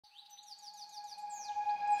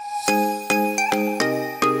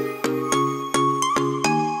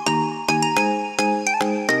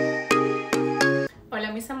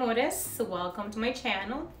welcome to my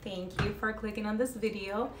channel. Thank you for clicking on this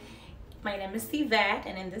video. My name is Yvette,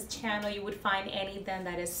 and in this channel you would find anything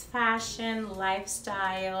that is fashion,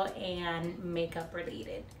 lifestyle, and makeup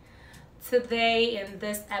related. Today, in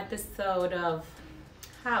this episode of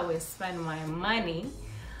how I spend my money,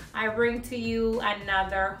 I bring to you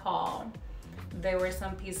another haul. There were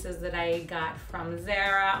some pieces that I got from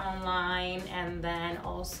Zara online, and then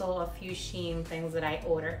also a few Shein things that I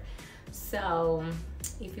ordered. So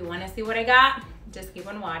if you want to see what I got, just keep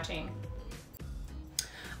on watching.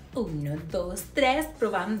 Uno, dos, tres,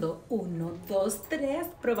 probando. Uno, dos, tres,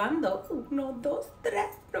 probando. Uno, dos,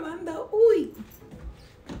 tres, probando. Uy.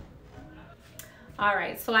 All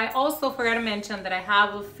right, so I also forgot to mention that I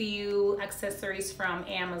have a few accessories from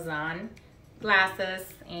Amazon. Glasses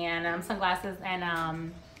and sunglasses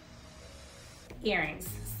and earrings.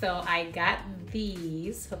 So I got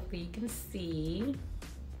these, hopefully you can see.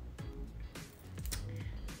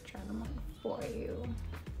 Try them on for you.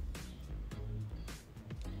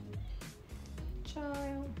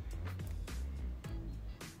 Child.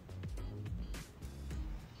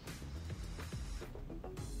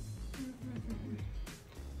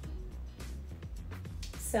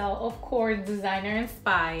 So of course, designer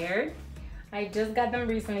inspired. I just got them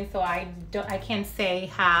recently, so I can't say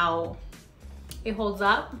how it holds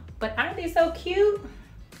up, but aren't they so cute?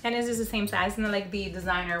 And it's just the same size, not like the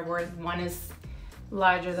designer where one is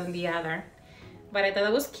larger than the other. But I thought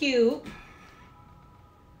it was cute.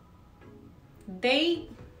 They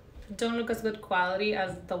don't look as good quality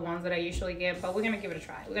as the ones that I usually get, but we're gonna give it a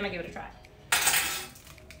try. We're gonna give it a try.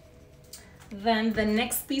 Then the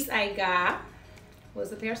next piece I got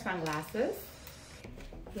was a pair of sunglasses.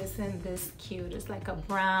 Isn't this cute? It's like a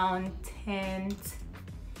brown tint.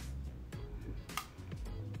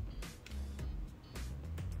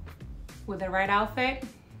 With the right outfit.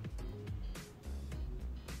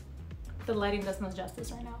 The lighting does no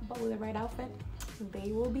justice right now, but with the right outfit,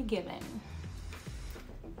 they will be given.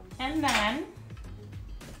 And then,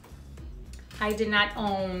 I did not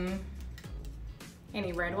own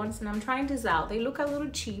any red ones, and I'm trying this out. They look a little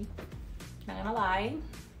cheap, not gonna lie.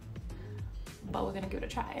 But we're gonna give it a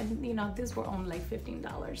try. And you know, these were only like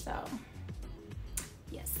 $15, so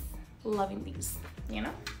yes, loving these, you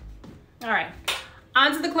know? All right,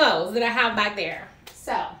 on to the clothes that I have back there.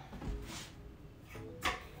 So,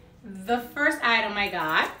 the first item I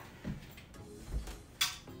got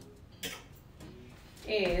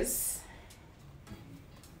is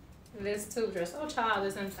this tube dress. Oh child,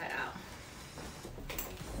 it's inside out.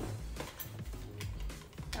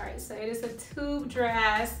 All right, so it is a tube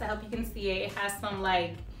dress. I hope you can see it. It has some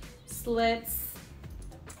like slits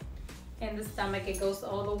in the stomach. It goes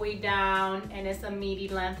all the way down, and it's a midi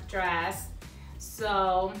length dress.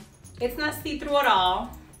 So it's not see-through at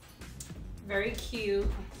all. Very cute.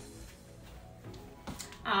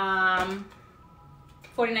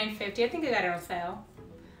 $49.50. I think I got it on sale.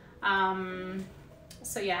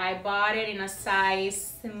 So yeah, I bought it in a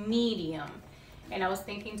size medium. And I was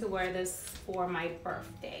thinking to wear this for my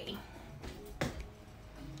birthday.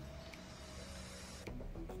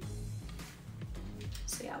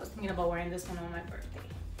 So yeah, I was thinking about wearing this one on my birthday.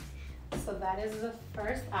 So that is the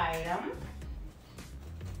first item.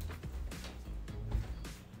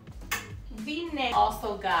 V-neck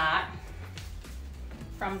also got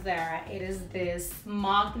from Zara. It is this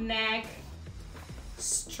mock neck,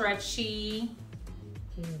 stretchy,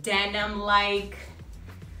 denim-like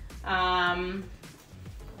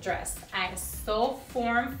dress. And it's so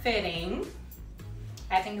form-fitting.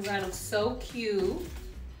 I think it's gonna look so cute.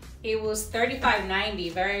 It was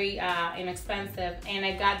 $35.90, very inexpensive, and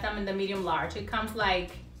I got them in the medium large. It comes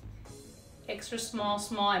like extra small,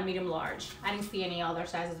 small, and medium large. I didn't see any other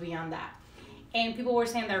sizes beyond that. And people were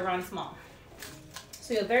saying they're run small.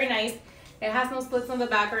 So yeah, very nice. It has no slits on the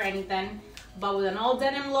back or anything, but with an all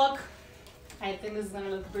denim look, I think this is gonna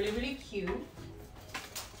look really, really cute.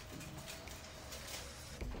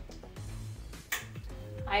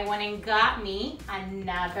 I went and got me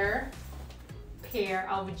another pair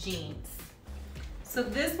of jeans. So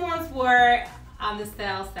these ones were on the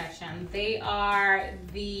sale section. They are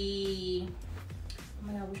the, oh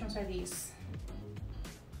my God, which ones are these?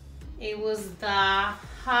 It was the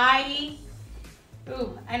high,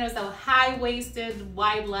 I know it's a high-waisted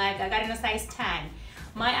wide leg. I got it in a size 10.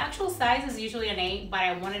 My actual size is usually an 8, but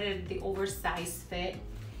I wanted it the oversized fit.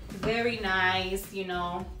 Very nice, you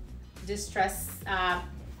know, distressed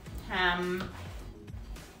hem,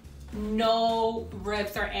 no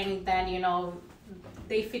rips or anything, you know,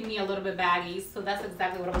 they fit me a little bit baggy, so that's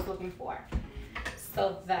exactly what I was looking for.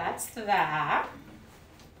 So that's that.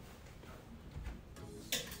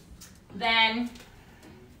 Then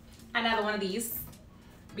another one of these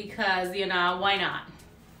because, you know, why not?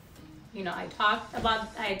 You know, I talked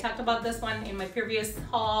about this one in my previous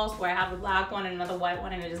hauls where I have a black one and another white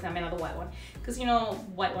one, and I just got me another white one because, you know,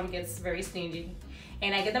 white one gets very stingy.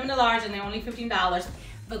 And I get them in the large and they're only $15.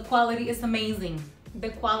 The quality is amazing. The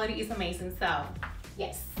quality is amazing, so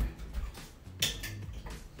yes.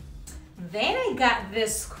 Then I got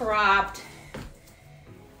this cropped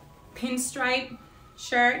pinstripe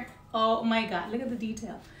shirt. Oh my God, look at the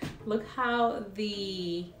detail. Look how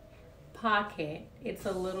the pocket, it's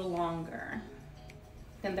a little longer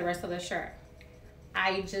than the rest of the shirt.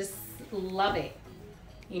 I just love it.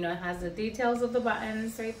 You know, it has the details of the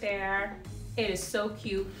buttons right there. It is so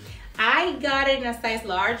cute. I got it in a size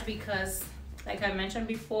large because, like I mentioned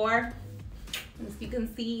before, as you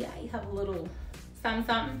can see, I have a little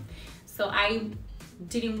something. So I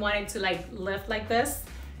didn't want it to like lift like this.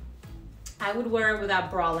 I would wear it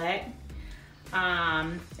without bralette,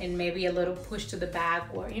 and maybe a little push to the back,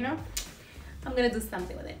 or, you know, I'm gonna do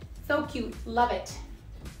something with it. So cute, love it.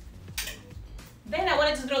 Then I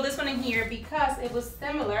wanted to throw this one in here because it was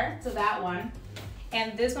similar to that one.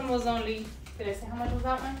 And this one was only, did I say how much was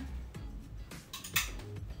that one?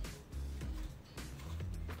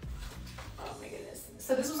 Oh my goodness.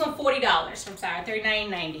 So this was on $40 from Zara,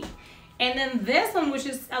 $39.90. And then this one, which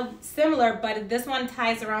is similar, but this one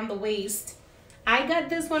ties around the waist. I got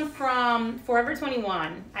this one from Forever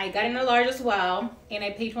 21. I got it in a large as well, and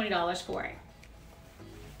I paid $20 for it.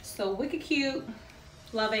 So wicked cute,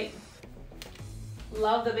 love it.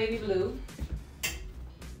 Love the baby blue.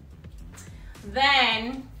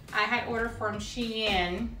 Then I had ordered from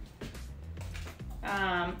Shein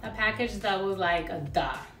a package that was like a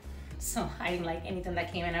duh. So I didn't like anything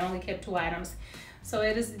that came in. I only kept 2 items. So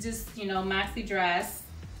it is just, you know, maxi dress,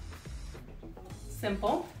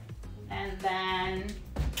 simple. And then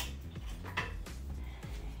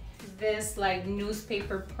this like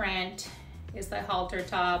newspaper print is like halter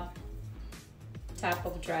top type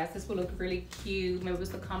of dress. This would look really cute. Maybe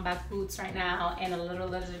with the combat boots right now and a little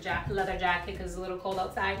leather jacket because it's a little cold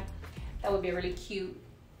outside. That would be a really cute,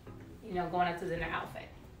 you know, going out to dinner outfit.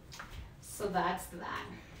 So that's that.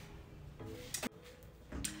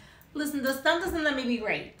 Listen, the stuff doesn't let me be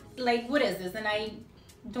great. Like, what is this? And I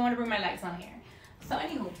don't want to bring my lights on here. So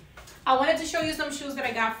anywho, I wanted to show you some shoes that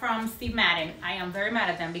I got from Steve Madden. I am very mad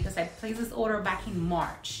at them because I placed this order back in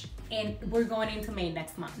March and we're going into May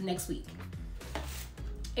next week.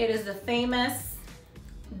 It is the famous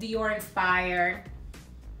Dior inspired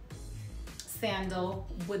sandal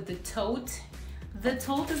with the tote. The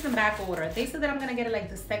tote is in back order. They said that I'm gonna get it like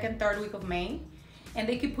the 2nd, 3rd week of May, and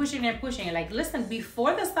they keep pushing and pushing it. Like, listen,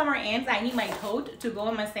 before the summer ends, I need my tote to go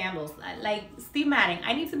in my sandals. Like Steve Madden,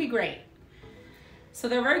 I need to be great. So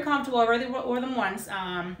they're very comfortable. I already wore them once.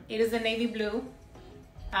 It is a navy blue.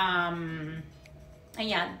 And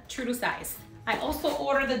yeah, true to size. I also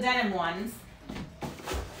ordered the denim ones,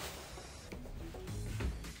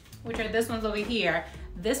 which are this ones over here.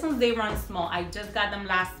 This ones, they run small. I just got them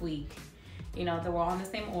last week. You know, they were all in the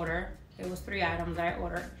same order. It was 3 items that I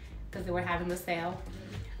ordered because they were having the sale.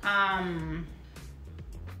 So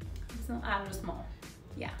I was small,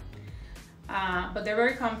 yeah. But they're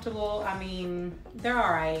very comfortable. I mean, they're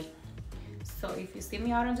all right. So if you see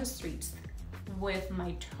me out on the streets with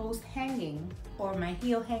my toes hanging or my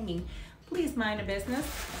heel hanging, please mind your business.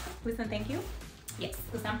 Please and thank you. Yes,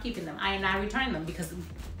 because I'm keeping them. I am not returning them because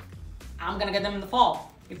I'm gonna get them in the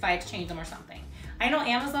fall if I exchange them or something. I know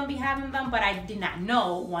Amazon be having them, but I did not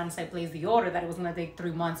know once I placed the order that it was gonna take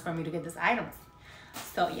 3 months for me to get this item.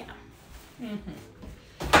 So yeah.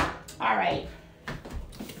 All right.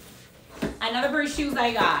 Another pair of shoes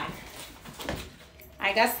I got.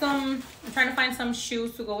 I got some, I'm trying to find some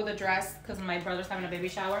shoes to go with the dress because my brother's having a baby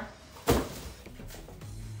shower.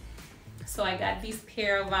 So I got these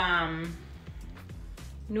pair of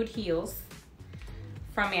nude heels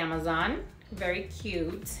from Amazon. Very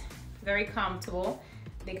cute, very comfortable.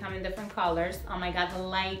 They come in different colors. Oh my God, the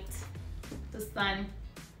light, the sun,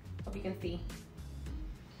 hope you can see.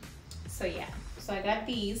 So yeah, so I got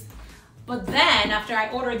these. But then after I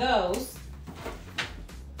ordered those,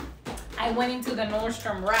 I went into the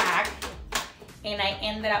Nordstrom Rack and I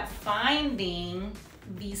ended up finding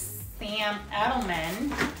these Sam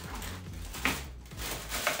Edelman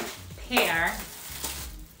pair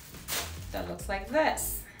that looks like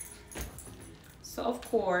this. So of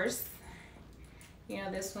course, you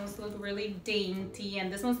know, this one's look really dainty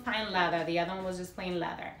and this one's pine leather. The other one was just plain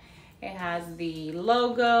leather. It has the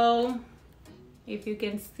logo, if you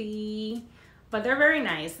can see, but they're very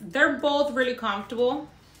nice. They're both really comfortable.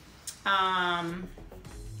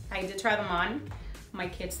 I did try them on. My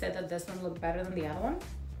kids said that this one looked better than the other one.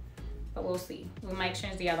 but we'll see. We might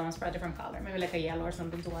change the other ones for a different color, maybe like a yellow or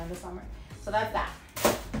something to wear in the summer. So that's that.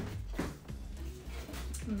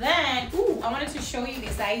 Then, ooh, I wanted to show you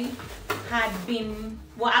this. I had been,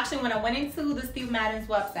 well, actually when I went into the Steve Madden's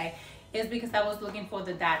website, it's because I was looking for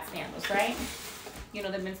the dad sandals, right? You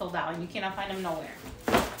know, they've been sold out and you cannot find them nowhere.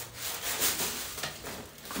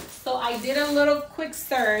 So I did a little quick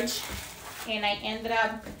search and I ended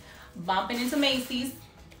up bumping into Macy's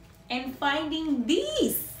and finding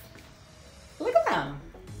these. Look at them.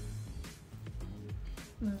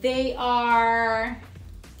 They are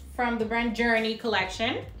from the brand Journey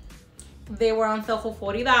collection. They were on sale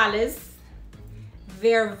for $40.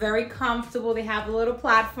 They're very comfortable. They have a little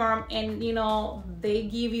platform and you know, they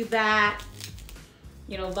give you that,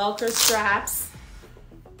 you know, Velcro straps.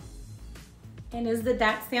 And it's the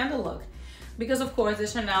dad sandal look. Because of course the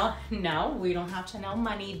Chanel, no, we don't have Chanel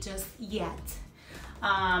money just yet.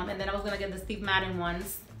 And then I was gonna get the Steve Madden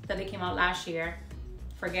ones that they came out last year.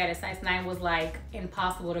 Forget it, size 9 was like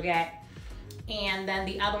impossible to get. And then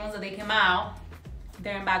the other ones that they came out,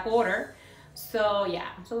 they're in back order. So yeah,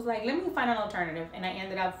 so I was like, let me find an alternative. And I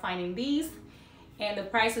ended up finding these and the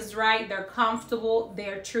price is right. They're comfortable,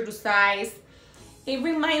 they're true to size. It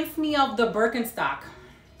reminds me of the Birkenstock.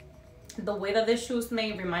 The way that this shoe's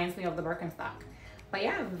made reminds me of the Birkenstock. But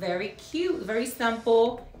yeah, very cute, very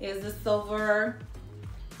simple. Is the silver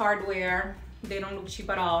hardware. They don't look cheap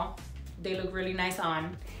at all. They look really nice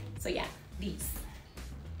on. So yeah, these.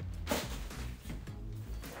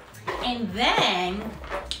 And then,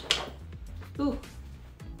 ooh,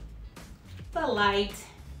 the light,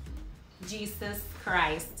 Jesus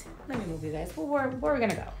Christ. Let me move you guys. Well, where are we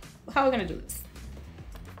gonna go? How are we gonna do this?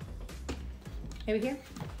 Maybe here?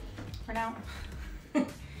 For now.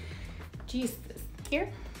 Jesus.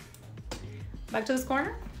 Here? Back to this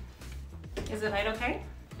corner? Is the light okay?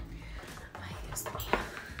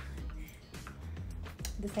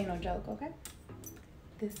 This ain't no joke, okay?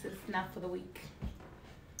 This is not for the weak.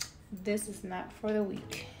 This is not for the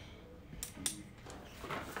weak.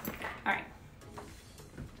 All right.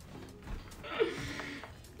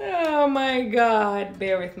 Oh my God,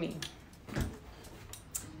 bear with me.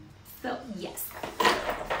 So, yes.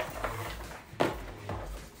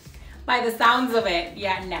 By the sounds of it,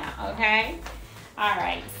 yeah, now, okay? All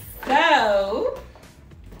right, so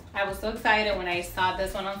I was so excited when I saw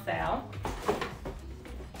this one on sale.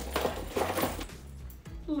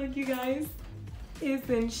 Look, you guys,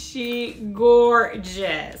 isn't she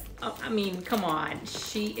gorgeous? Oh, I mean, come on,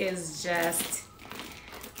 she is just,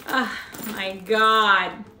 oh my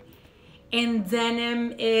God. And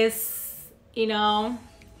denim is, you know,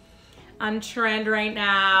 on trend right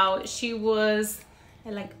now. She was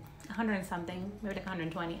like 100 and something, maybe like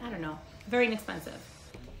 120, I don't know. Very inexpensive.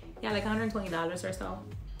 Yeah, like $120 or so.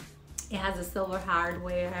 It has a silver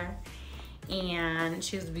hardware and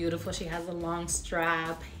she's beautiful. She has a long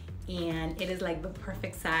strap and it is like the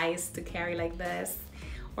perfect size to carry like this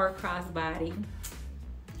or crossbody.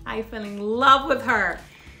 I fell in love with her.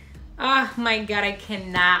 Oh my God, I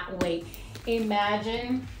cannot wait.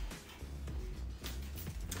 Imagine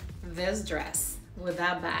this dress with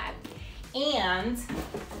that bag and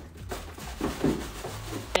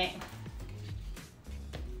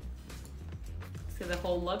see the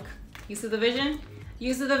whole look. You see the vision?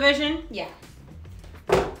 You see the vision? Yeah.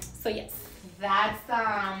 So yes, that's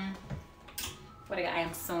what I got. I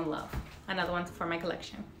am so in love. Another one for my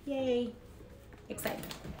collection. Yay. Excited.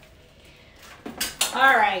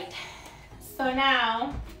 All right. So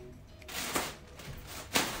now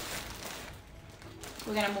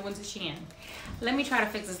we're gonna move into Shein. Let me try to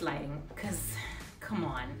fix this lighting, cause come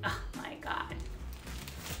on, oh my God.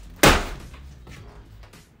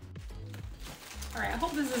 All right, I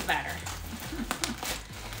hope this is better.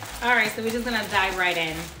 All right, so we're just gonna dive right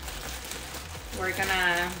in. We're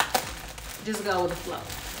gonna just go with the flow,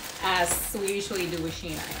 as we usually do with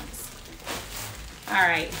Shein items. All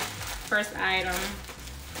right, first item.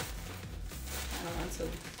 I don't want to,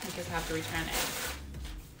 I just have to return it.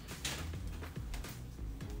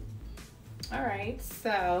 All right,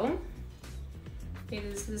 so it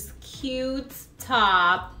is this cute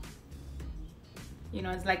top. You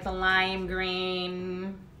know, it's like the lime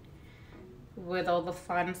green with all the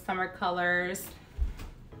fun summer colors.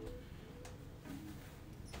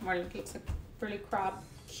 More looks like really cropped.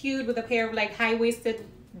 Cute with a pair of like high-waisted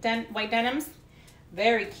white denims.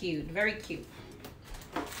 Very cute, very cute.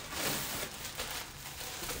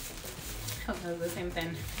 Oh, that's the same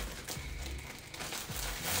thing.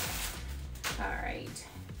 All right,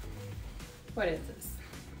 what is this?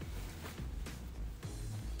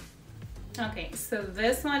 Okay, so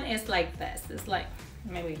this one is like this. It's like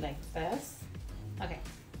maybe like this. Okay,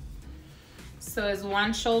 So it's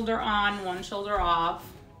one shoulder on, one shoulder off.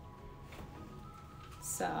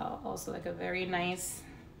 So also like a very nice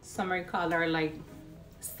summer color, like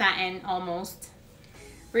satin almost.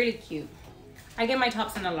 Really cute. I get my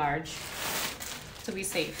tops in a large to be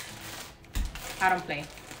safe. I don't play.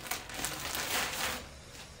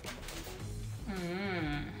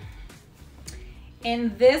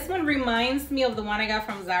 And this one reminds me of the one I got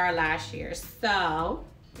from Zara last year. So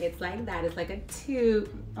it's like that. It's like a tube,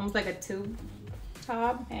 almost like a tube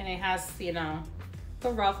top. And it has, you know,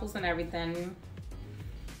 the ruffles and everything.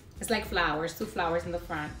 It's like flowers, 2 flowers in the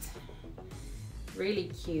front. Really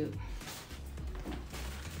cute.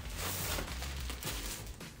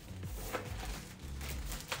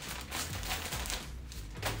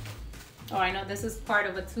 Oh, I know this is part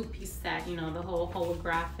of a 2-piece set, you know, the whole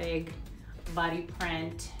holographic body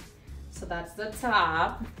print. So that's the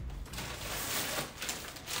top.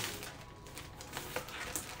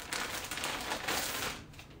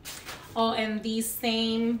 Oh, and the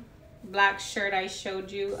same black shirt I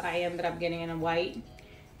showed you, I ended up getting in a white,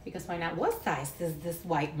 because why not? What size is this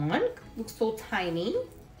white one? Looks so tiny.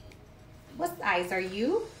 What size are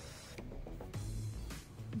you?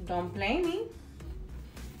 Don't blame me.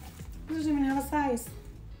 It doesn't even have a size.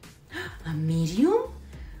 A medium?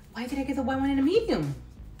 Why did I get the white one in a medium?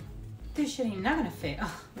 This shit ain't not gonna fit.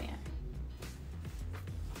 Oh, man.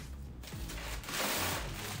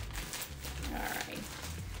 All right.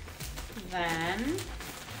 Then,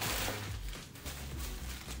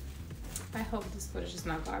 I hope this footage is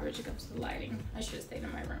not garbage. It comes to the lighting. I should have stayed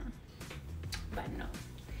in my room, but no.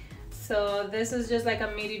 So this is just like a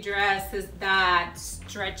midi dress. It's that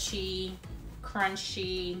stretchy,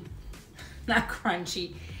 crunchy, not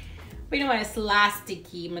crunchy, but you know what, it's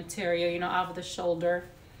elasticy material, you know, off the shoulder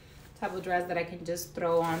type of dress that I can just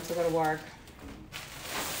throw on to go to work.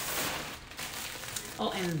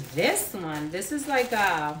 Oh, and this one, this is like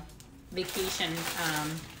a vacation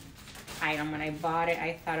item. When I bought it,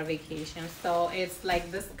 I thought of vacation. So it's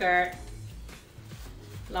like the skirt,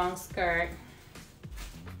 long skirt,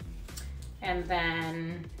 and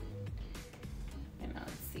then, you know,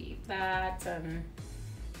 let's see, that and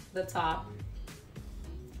the top.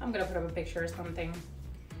 I'm gonna put up a picture or something,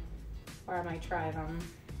 or I might try them.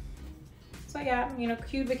 So yeah, you know,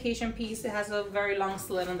 cute vacation piece. It has a very long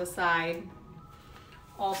slit on the side.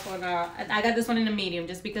 Also, I got this one in a medium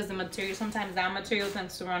just because the material, sometimes that material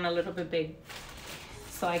tends to run a little bit big,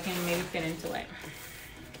 so I can maybe fit into it.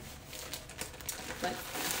 But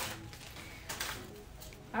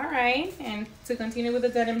all right, and to continue with the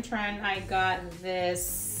denim trend, I got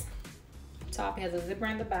this top. It has a zipper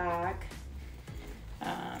in the back.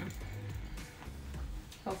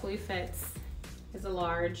 Hopefully fits. It's a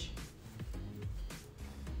large.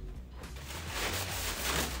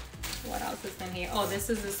 What else is in here? Oh, this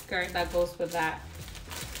is the skirt that goes with that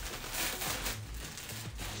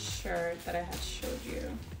shirt that I had showed you.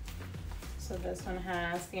 So this one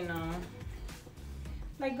has, you know,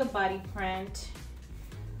 like the body print.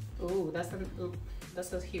 Ooh,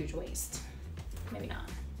 that's a huge waist. Maybe not.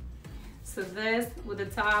 So this with the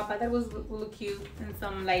top, I thought it was a little cute, and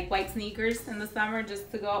some like white sneakers in the summer just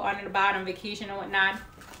to go on and about on vacation or whatnot,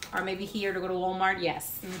 or maybe here to go to Walmart.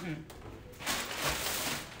 Yes.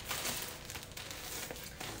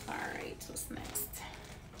 All right, what's next?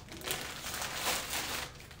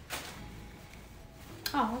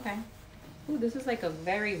 Oh, okay. Ooh, this is like a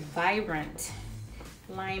very vibrant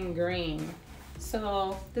lime green.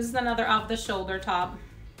 So this is another off the shoulder top.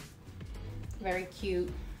 Very cute.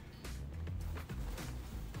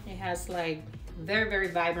 It has like very, very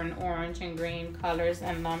vibrant orange and green colors,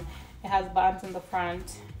 and it has buttons in the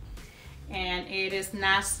front, and it is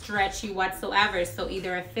not stretchy whatsoever. So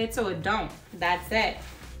either it fits or it don't. That's it.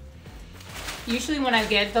 Usually when I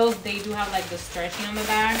get those, they do have like the stretching on the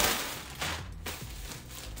back.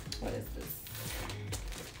 What is this?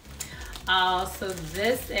 Oh, so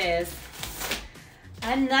this is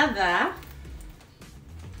another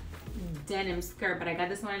denim skirt, but I got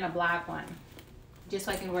this one in a black one, just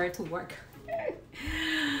so I can wear it to work.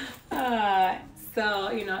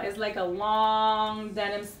 So, you know, it's like a long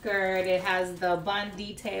denim skirt. It has the button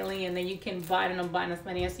detailing, and then you can button a button as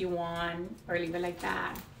many as you want, or leave it like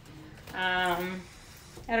that. I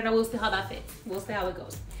don't know, we'll see how that fits. We'll see how it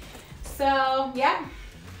goes. So, yeah,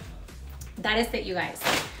 that is it, you guys.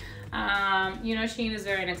 You know, Shein is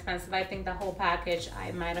very inexpensive. I think the whole package,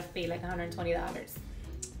 I might have paid like $120.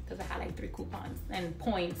 Because I had like 3 coupons and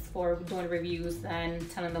points for doing reviews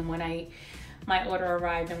and telling them when my order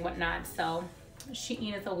arrived and whatnot. So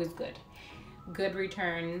Shein is always good. Good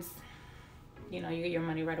returns. You know, you get your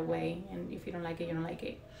money right away, and if you don't like it, you don't like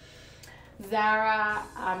it. Zara,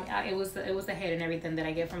 it was a hit and everything that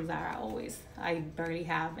I get from Zara always. I barely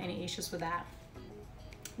have any issues with that.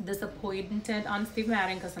 Disappointed on Steve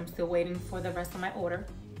Madden because I'm still waiting for the rest of my order.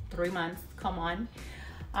 3 months, come on.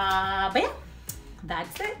 But yeah,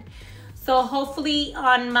 that's it. So hopefully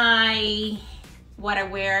on my what I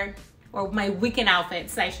wear, or my weekend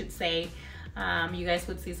outfits I should say, you guys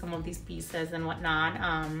would see some of these pieces and whatnot.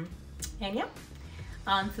 And yeah,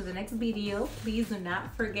 on to the next video. Please do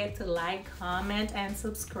not forget to like, comment, and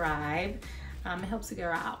subscribe. It helps you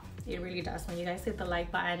girl out. It really does. When you guys hit the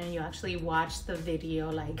like button and you actually watch the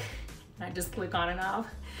video, like not just click on and off,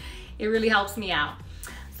 it really helps me out.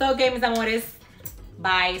 So, okay, mis amores,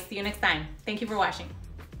 bye. See you next time. Thank you for watching.